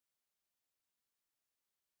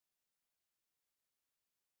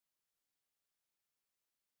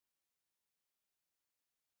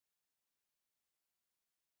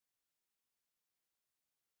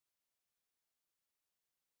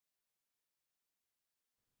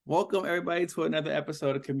Welcome everybody to another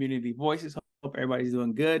episode of Community Voices. Hope everybody's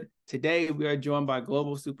doing good. Today we are joined by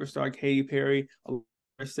global superstar Katy Perry,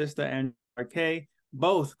 her sister Angela Lerche,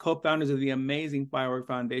 both co-founders of the amazing Firework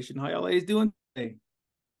Foundation. How y'all ladies doing today?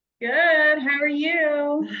 Good. How are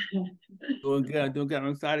you? Doing good. I'm doing good. I'm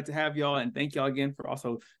excited to have y'all, and thank y'all again for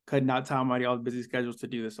also cutting out time out of y'all's busy schedules to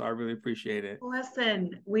do this. So I really appreciate it.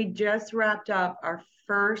 Listen, we just wrapped up our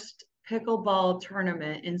first pickleball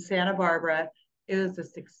tournament in Santa Barbara. It was a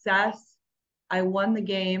success. I won the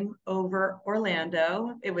game over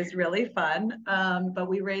Orlando. It was really fun. But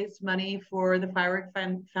we raised money for the Firework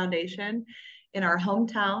Foundation in our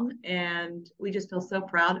hometown, and we just feel so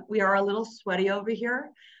proud. We are a little sweaty over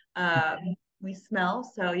here. We smell,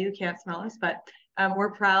 so you can't smell us, but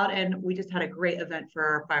we're proud, and we just had a great event for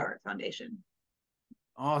our Firework Foundation.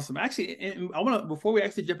 Awesome. Actually, and I want to before we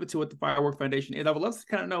actually jump into what the Firework Foundation is, I would love to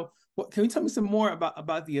kind of know what can you tell me some more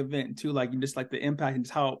about the event too, like just like the impact and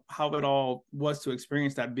just how it all was to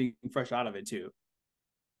experience that being fresh out of it too.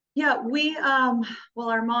 Yeah, well,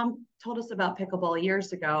 our mom told us about pickleball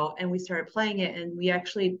years ago, and we started playing it, and we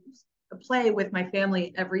actually play with my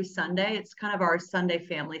family every Sunday. It's kind of our Sunday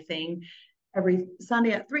family thing every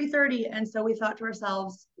Sunday at 3:30. And so we thought to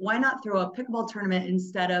ourselves, why not throw a pickleball tournament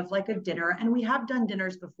instead of like a dinner? And we have done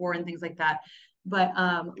dinners before and things like that. But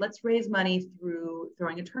let's raise money through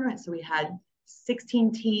throwing a tournament. So we had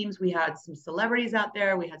 16 teams. We had some celebrities out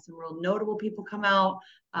there. We had some real notable people come out.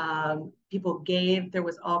 People gave. There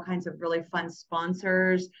was all kinds of really fun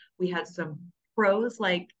sponsors. We had some pros,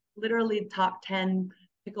 like literally top 10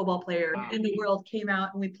 pickleball players Wow. in the world came out,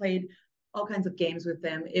 and we played all kinds of games with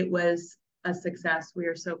them. It was a success. We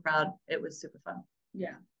are so proud. It was super fun.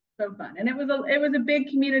 Yeah, so fun. And it was a big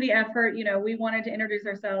community effort. We wanted to introduce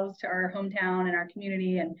ourselves to our hometown and our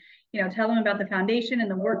community and, tell them about the foundation and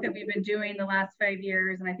the work that we've been doing the last 5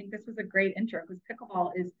 years. And I think this was a great intro because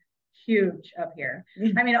pickleball is huge up here.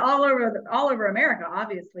 I mean, all over America,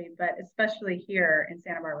 obviously, but especially here in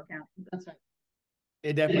Santa Barbara County. That's right.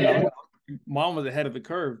 It definitely mom was ahead of the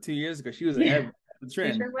curve 2 years ago. She was ahead of the She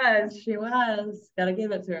trend. sure was. She was. Gotta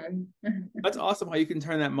give it to her. That's awesome how you can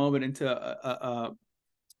turn that moment into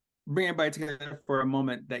bring everybody together for a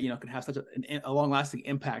moment that can have such a long-lasting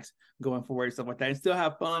impact going forward and stuff like that, and still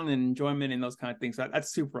have fun and enjoyment and those kind of things. So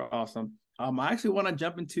that's super awesome. I actually want to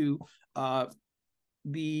jump into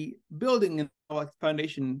the building and like the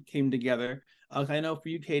foundation came together. I know for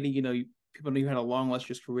you, Katy, people know you had a long,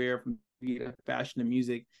 illustrious career from fashion and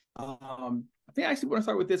music. I think I actually want to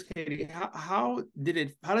start with this, Katy. How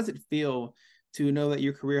does it feel to know that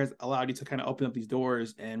your career has allowed you to kind of open up these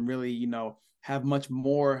doors and really, have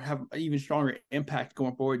have even stronger impact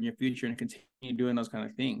going forward in your future and continue doing those kind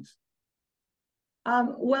of things?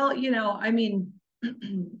 Well, I mean,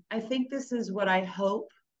 I think this is what I hope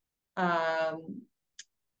um,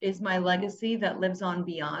 is my legacy that lives on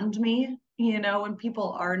beyond me. When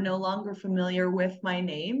people are no longer familiar with my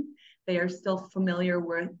name, they are still familiar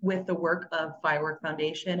with the work of Firework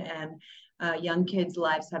Foundation, and young kids'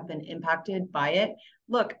 lives have been impacted by it.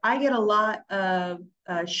 Look, I get a lot of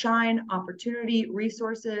shine, opportunity,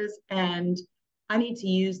 resources, and I need to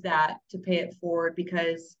use that to pay it forward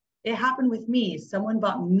because it happened with me. Someone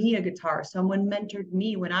bought me a guitar, someone mentored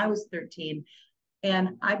me when I was 13.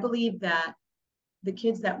 And I believe that the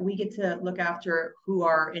kids that we get to look after who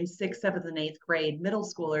are in sixth, seventh, and eighth grade, middle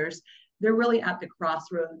schoolers, they're really at the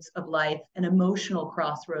crossroads of life, an emotional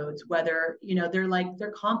crossroads, whether, they're like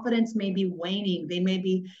their confidence may be waning. They may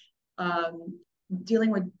be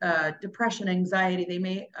dealing with depression, anxiety. They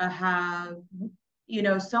may have,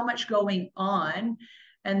 so much going on,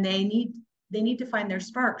 and they need to find their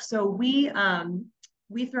spark. So we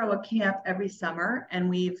throw a camp every summer, and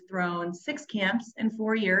we've thrown 6 camps in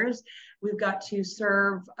 4 years. We've got to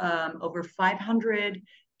serve over 500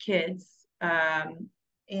 kids,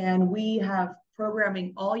 and we have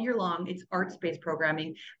programming all year long. It's arts-based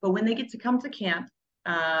programming, but when they get to come to camp,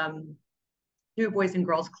 through Boys and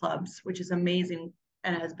Girls Clubs, which is amazing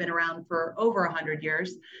and has been around for over 100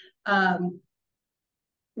 years.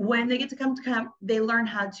 When they get to come to camp, they learn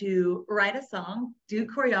how to write a song, do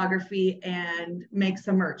choreography, and make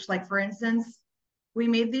some merch. Like, for instance, we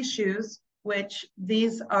made these shoes, which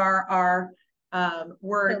these are our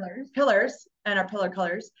word pillars and our pillar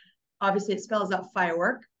colors. Obviously, it spells out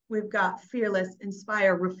firework. We've got fearless,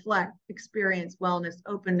 inspire, reflect, experience, wellness,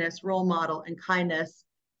 openness, role model, and kindness.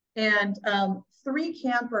 And 3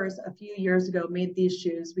 campers a few years ago made these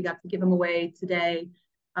shoes. We got to give them away today,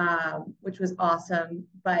 which was awesome.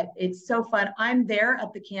 But it's so fun. I'm there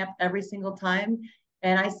at the camp every single time,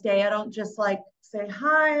 and I stay. I don't just like say,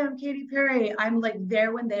 "Hi, I'm Katy Perry." I'm like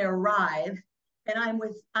there when they arrive, and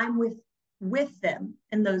I'm with with them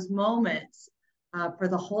in those moments for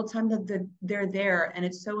the whole time that they're there. And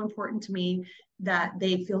it's so important to me that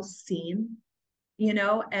they feel seen, you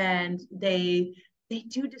know, and they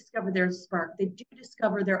do discover their spark. They do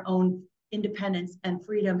discover their own independence and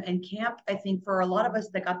freedom. And camp, I think for a lot of us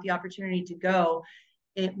that got the opportunity to go,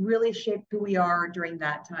 it really shaped who we are during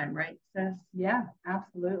that time, right, Sis? Yeah,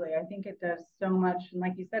 absolutely. I think it does so much. And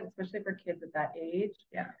like you said, especially for kids at that age,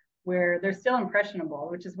 yeah, where they're still impressionable,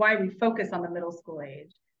 which is why we focus on the middle school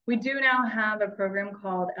age. We do now have a program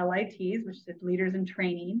called LITs, which is Leaders in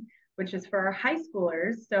Training, which is for our high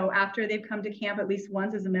schoolers. So after they've come to camp at least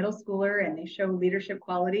once as a middle schooler and they show leadership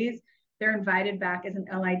qualities, they're invited back as an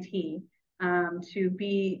LIT to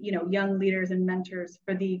be, you know, young leaders and mentors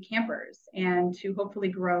for the campers, and to hopefully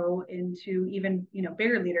grow into even, you know,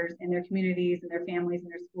 bigger leaders in their communities and their families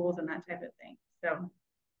and their schools and that type of thing. So,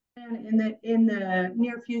 and in the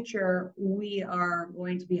near future, we are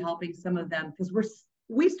going to be helping some of them, because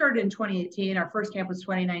we started in 2018. Our first camp was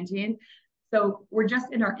 2019. So we're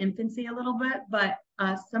just in our infancy a little bit, but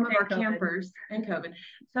some of our campers, and COVID,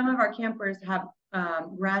 some of our campers have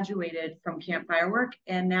graduated from Camp Firework.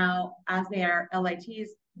 And now as they are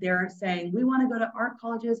LITs, they're saying, we want to go to art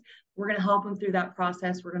colleges. We're going to help them through that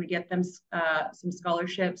process. We're going to get them some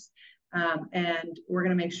scholarships. And we're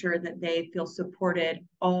going to make sure that they feel supported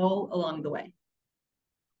all along the way.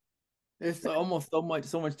 There's almost so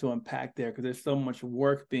much to unpack there, because there's so much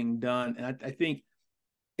work being done. And I think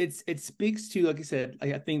it speaks to, like you said,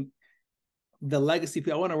 I think the legacy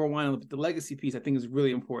piece. I want to rewind a little bit. The legacy piece, I think, is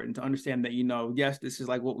really important to understand that, you know, yes, this is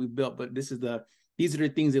like what we built, but these are the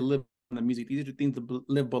things that live on the music. These are the things that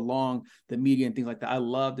live belong the media and things like that. I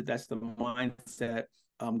love that that's the mindset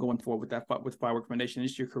going forward with Firework Foundation.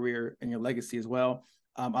 It's your career and your legacy as well.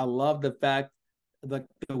 I love the fact the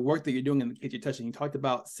work that you're doing in the kids you're touching. You talked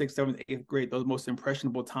about 6th, 7th, 8th grade, those most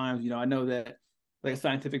impressionable times. You know, I know that, like a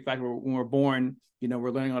scientific fact, when we're born, you know,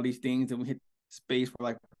 we're learning all these things, and we hit space,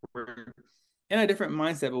 we're in a different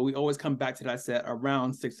mindset, but we always come back to that set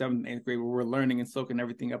around 6th, 7th, 8th grade, where we're learning and soaking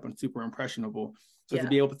everything up and super impressionable. So to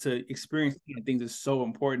be able to experience things is so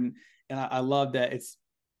important. And I love that it's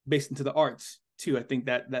based into the arts too. I think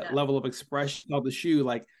that level of expression of the shoe,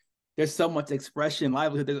 like there's so much expression,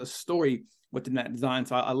 livelihood, there's a story within that design.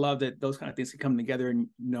 So I love that those kind of things can come together, and,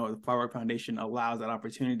 you know, the Firework Foundation allows that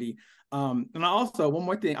opportunity. And I also, one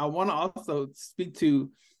more thing, I want to also speak to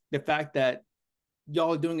the fact that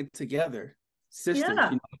y'all are doing it together, sisters. You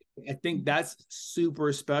know, I think that's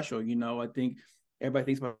super special. You know, I think everybody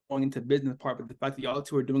thinks about going into business part, but the fact that y'all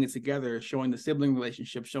two are doing it together, showing the sibling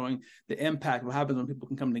relationship, showing the impact, what happens when people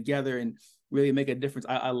can come together and really make a difference.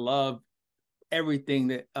 I love everything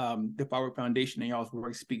that the Firework Foundation and y'all's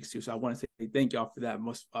work speaks to. So I want to say thank y'all for that.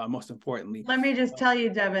 Most importantly, let me just tell you,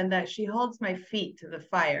 Devin, that she holds my feet to the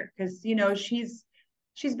fire, because, you know, she's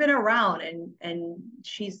been around and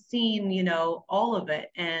she's seen, you know, all of it.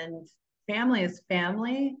 And family is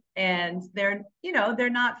family, and they're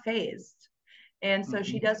not phased. And so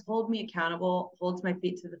she does hold me accountable, holds my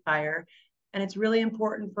feet to the fire. And it's really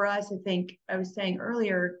important for us. I think I was saying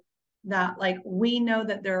earlier that, like, we know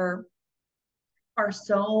that there are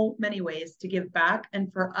so many ways to give back.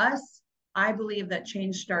 And for us, I believe that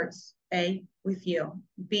change starts A, with you,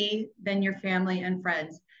 B, then your family and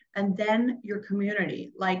friends, and then your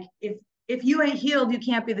community. Like, if you ain't healed, you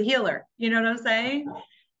can't be the healer. You know what I'm saying?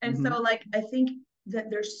 And so, like, I think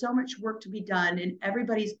that there's so much work to be done in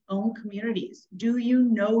everybody's own communities. Do you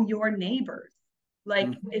know your neighbors? Like,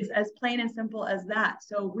 it's as plain and simple as that.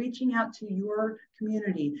 So reaching out to your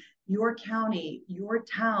community, your county, your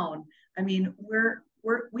town. I mean,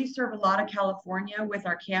 we serve a lot of California with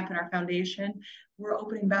our camp and our foundation. We're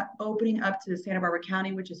opening up to Santa Barbara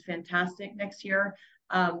County, which is fantastic next year.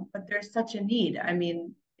 But there's such a need. I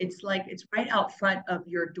mean, it's like, it's right out front of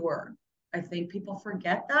your door. I think people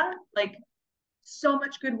forget that. Like, so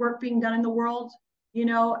much good work being done in the world, you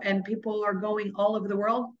know, and people are going all over the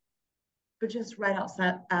world, but just right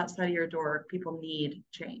outside of your door, people need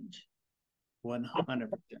change. 100%.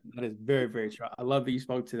 That is very, very true. I love that you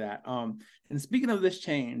spoke to that. And speaking of this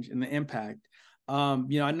change and the impact, you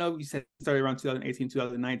know, I know you said it started around 2018,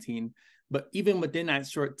 2019, but even within that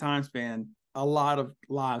short time span, a lot of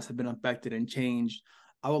lives have been affected and changed.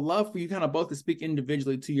 I would love for you kind of both to speak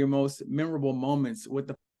individually to your most memorable moments with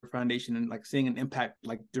the foundation, and like seeing an impact,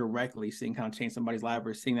 like directly seeing kind of change somebody's life,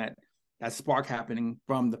 or seeing that spark happening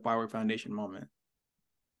from the Firework Foundation moment.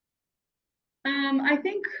 I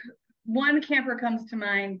think one camper comes to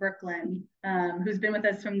mind, Brooklyn, who's been with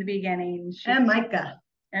us from the beginning. And Micah.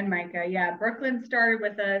 Yeah. Brooklyn started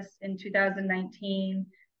with us in 2019.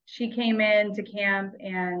 she came in to camp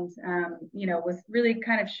and, you know, was really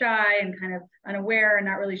kind of shy and kind of unaware and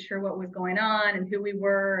not really sure what was going on and who we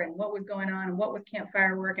were and what was going on and what was Camp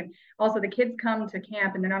Firework. And also the kids come to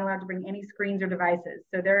camp and they're not allowed to bring any screens or devices.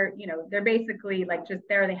 So they're, you know, they're basically like just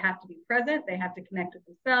there. They have to be present. They have to connect with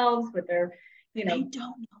themselves, with their, you know. I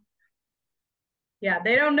don't know. Yeah,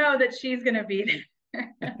 they don't know that she's going to be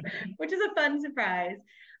there, which is a fun surprise.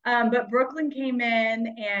 But Brooklyn came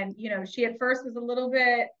in and, you know, she at first was a little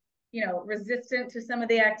bit, you know, resistant to some of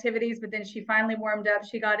the activities, but then she finally warmed up.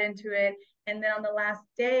 She got into it. And then on the last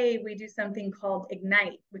day, we do something called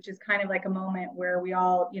Ignite, which is kind of like a moment where we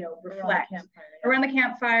all, you know, reflect around the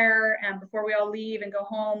campfire and before we all leave and go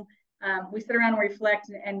home. We sit around and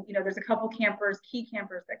reflect and, you know, there's a couple campers, key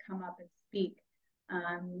campers that come up and speak.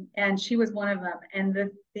 And she was one of them. And the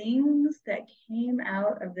things that came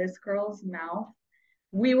out of this girl's mouth,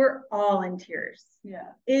 we were all in tears.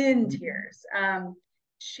 Yeah. In tears.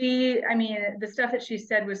 I mean, the stuff that she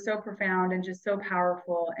said was so profound and just so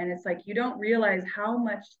powerful. And it's like, you don't realize how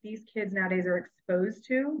much these kids nowadays are exposed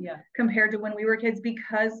to compared to when we were kids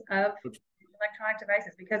because of electronic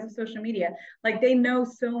devices, because of social media. Like they know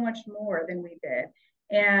so much more than we did.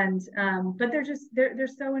 And, but they're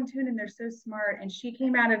so in tune and they're so smart. And she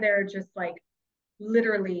came out of there just like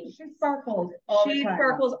literally. She sparkles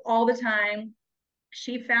all the time.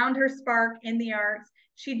 She found her spark in the arts.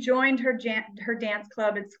 She joined her dance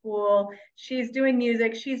club at school. She's doing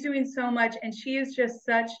music. She's doing so much. And she is just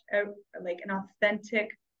such an authentic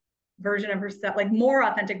version of herself, like more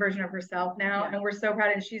authentic version of herself now. Yeah. And we're so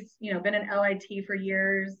proud. And she's, you know, been in LIT for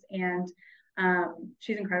years and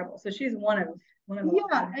she's incredible. So she's one of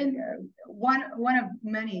and one of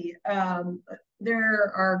many.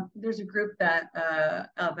 There's a group that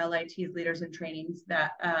of LIT's leaders and trainings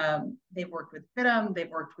that they've worked with FITM, they've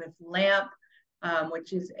worked with LAMP,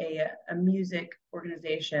 which is a music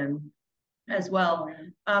organization as well.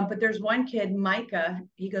 But there's one kid, Micah,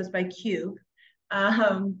 he goes by Q.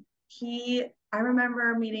 I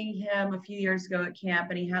remember meeting him a few years ago at camp,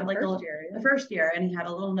 and he had the first year, and he had a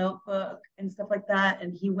little notebook and stuff like that.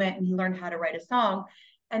 And he went and he learned how to write a song.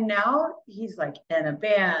 And now he's like in a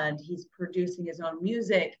band, he's producing his own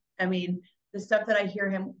music. I mean, the stuff that I hear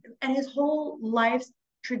him, and his whole life's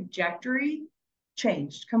trajectory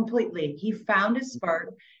changed completely. He found his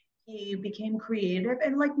spark. He became creative,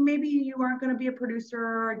 and like maybe you aren't going to be a producer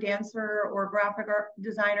or a dancer or a graphic art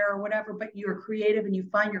designer or whatever, but you're creative and you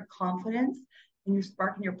find your confidence and your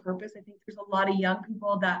spark and your purpose. I think there's a lot of young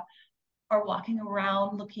people that are walking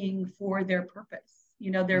around looking for their purpose,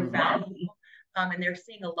 you know, their value, and they're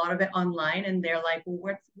seeing a lot of it online, and they're like,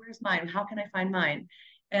 well, where's mine? How can I find mine?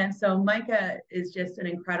 And so Micah is just an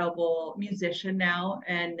incredible musician now,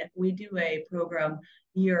 and we do a program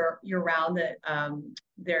year round that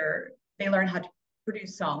they learn how to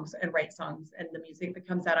produce songs and write songs, and the music that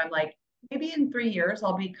comes out, I'm like, maybe in 3 years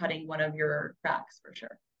I'll be cutting one of your tracks for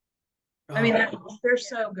sure. I mean, they're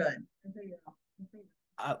so good.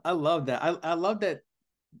 I love that. I love that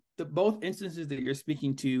the both instances that you're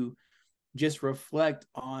speaking to just reflect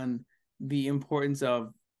on the importance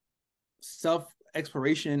of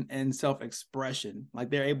self-exploration and self-expression. Like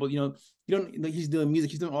they're able, you know, like he's doing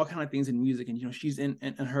music, he's doing all kind of things in music, and you know, she's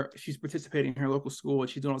she's participating in her local school, and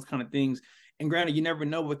she's doing all those kind of things. And granted, you never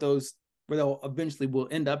know where they'll eventually will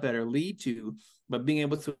end up at or lead to, but being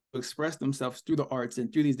able to express themselves through the arts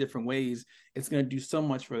and through these different ways, it's going to do so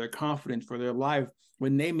much for their confidence, for their life.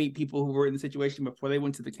 When they meet people who were in the situation before they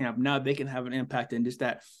went to the camp, now they can have an impact, and just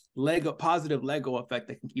that positive Lego effect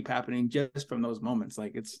that can keep happening just from those moments.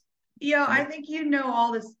 Like it's, yeah, I think you know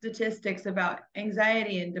all the statistics about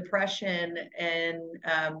anxiety and depression and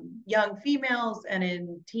young females and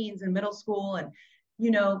in teens and middle school. And, you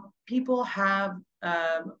know, people have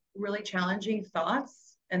really challenging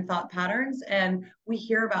thoughts and thought patterns. And we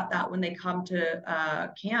hear about that when they come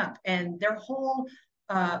to camp, and their whole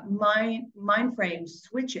mind frame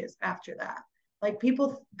switches after that. Like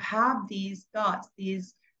people have these thoughts,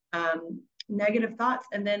 these negative thoughts,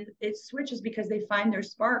 and then it switches because they find their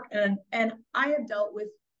spark. And I have dealt with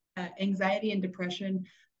anxiety and depression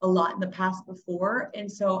a lot in the past before,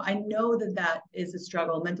 and so I know that is a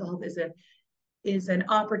struggle. Mental health is an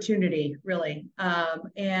opportunity, really,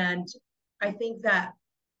 and I think that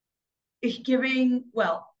I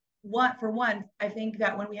think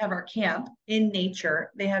that when we have our camp in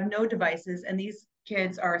nature, they have no devices, and these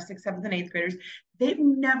kids are 6th, 7th, and 8th graders. They've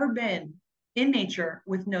never been in nature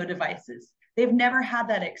with no devices. They've never had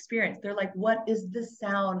that experience. They're like, what is the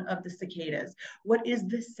sound of the cicadas? What is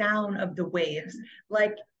the sound of the waves?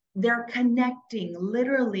 Like, they're connecting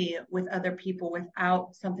literally with other people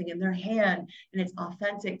without something in their hand, and it's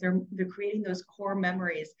authentic. They're creating those core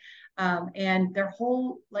memories, and their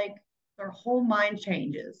whole mind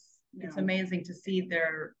changes. Yeah. It's amazing to see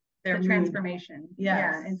their transformation.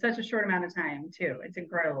 Yes. Yeah, in such a short amount of time too. It's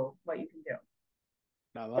incredible what you can do.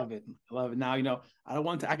 I love it. I love it. Now, I don't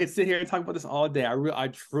want to, I could sit here and talk about this all day. I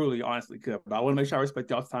truly, honestly could, but I want to make sure I respect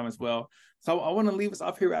y'all's time as well. So I want to leave us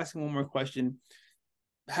off here asking one more question.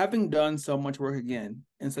 Having done so much work again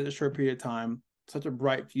in such a short period of time, such a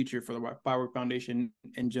bright future for the Firework Foundation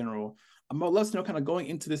in general, I'm going to let us know, kind of going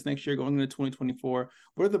into this next year, going into 2024,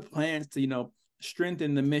 what are the plans to,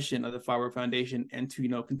 strengthen the mission of the Firework Foundation and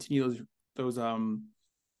to, continue those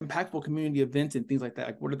impactful community events and things like that?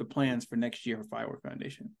 Like, what are the plans for next year for Firework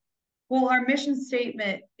Foundation? Well, our mission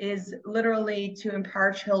statement is literally to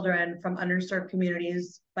empower children from underserved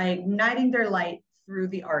communities by igniting their light through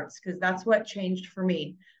the arts, because that's what changed for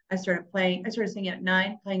me. I started singing at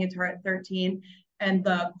 9, playing guitar at 13, and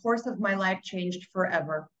the course of my life changed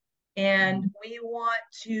forever. And we want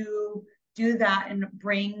to do that and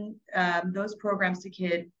bring those programs to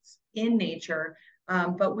kids in nature.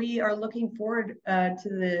 But we are looking forward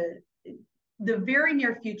to the very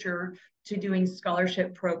near future to doing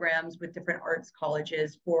scholarship programs with different arts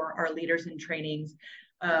colleges for our leaders in trainings,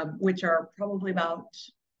 which are probably about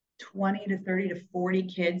 20 to 30 to 40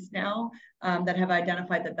 kids now that have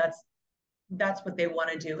identified that that's what they want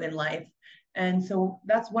to do in life. And so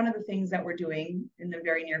that's one of the things that we're doing in the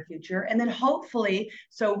very near future. And then hopefully,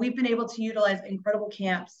 so we've been able to utilize incredible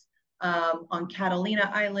camps on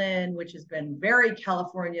Catalina Island, which has been very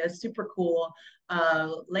California, super cool,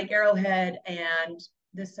 Lake Arrowhead, and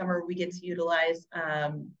this summer we get to utilize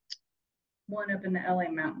one up in the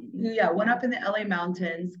LA mountains. Yeah, one up in the LA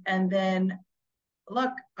mountains. And then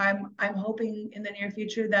look, I'm hoping in the near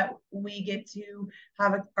future that we get to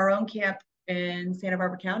have our own camp in Santa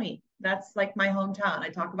Barbara County. That's like my hometown. I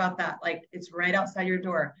talk about that, like it's right outside your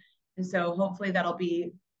door. And so hopefully that'll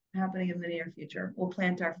be happening in the near future. We'll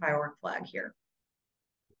plant our firework flag here.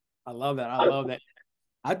 I love that. I love that.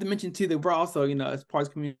 I have to mention too that we're also, as part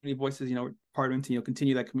of Community Voices, we're partnering to,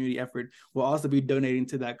 continue that community effort. We'll also be donating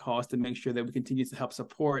to that cause to make sure that we continue to help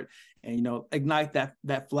support and, ignite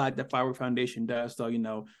that flag that Firework Foundation does.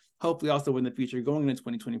 So, hopefully also in the future, going into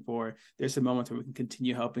 2024, there's some moments where we can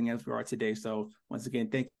continue helping as we are today. So once again,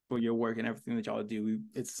 thank you for your work and everything that y'all do.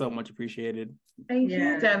 It's so much appreciated. Thank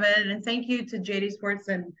you, Devin. And thank you to JD Sports.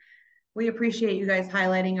 And we appreciate you guys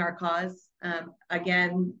highlighting our cause.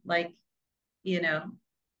 Again,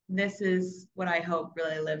 this is what I hope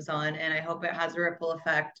really lives on, and I hope it has a ripple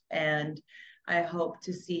effect, and I hope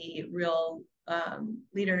to see real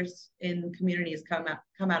leaders in communities come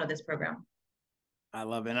out of this program. I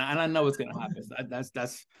love it, and I know it's going to happen.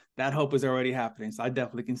 That hope is already happening, so I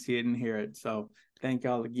definitely can see it and hear it. So thank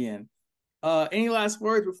y'all again. Any last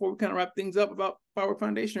words before we kind of wrap things up about Firework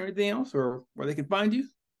Foundation or anything else, or where they can find you?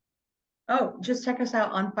 Oh, just check us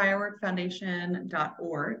out on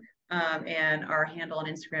fireworkfoundation.org. And our handle on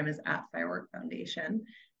Instagram is @Firework Foundation.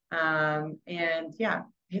 And yeah,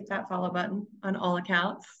 hit that follow button on all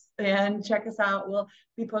accounts and check us out. We'll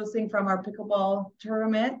be posting from our pickleball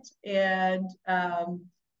tournament, and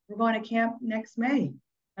we're going to camp next May.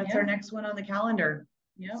 That's our next one on the calendar.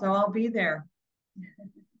 Yeah. So I'll be there.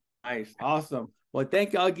 Nice. Awesome. Well,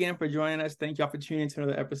 thank y'all again for joining us. Thank y'all for tuning into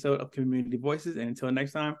another episode of Community Voices. And until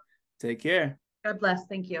next time, take care. God bless.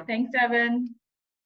 Thank you. Thanks, Devin.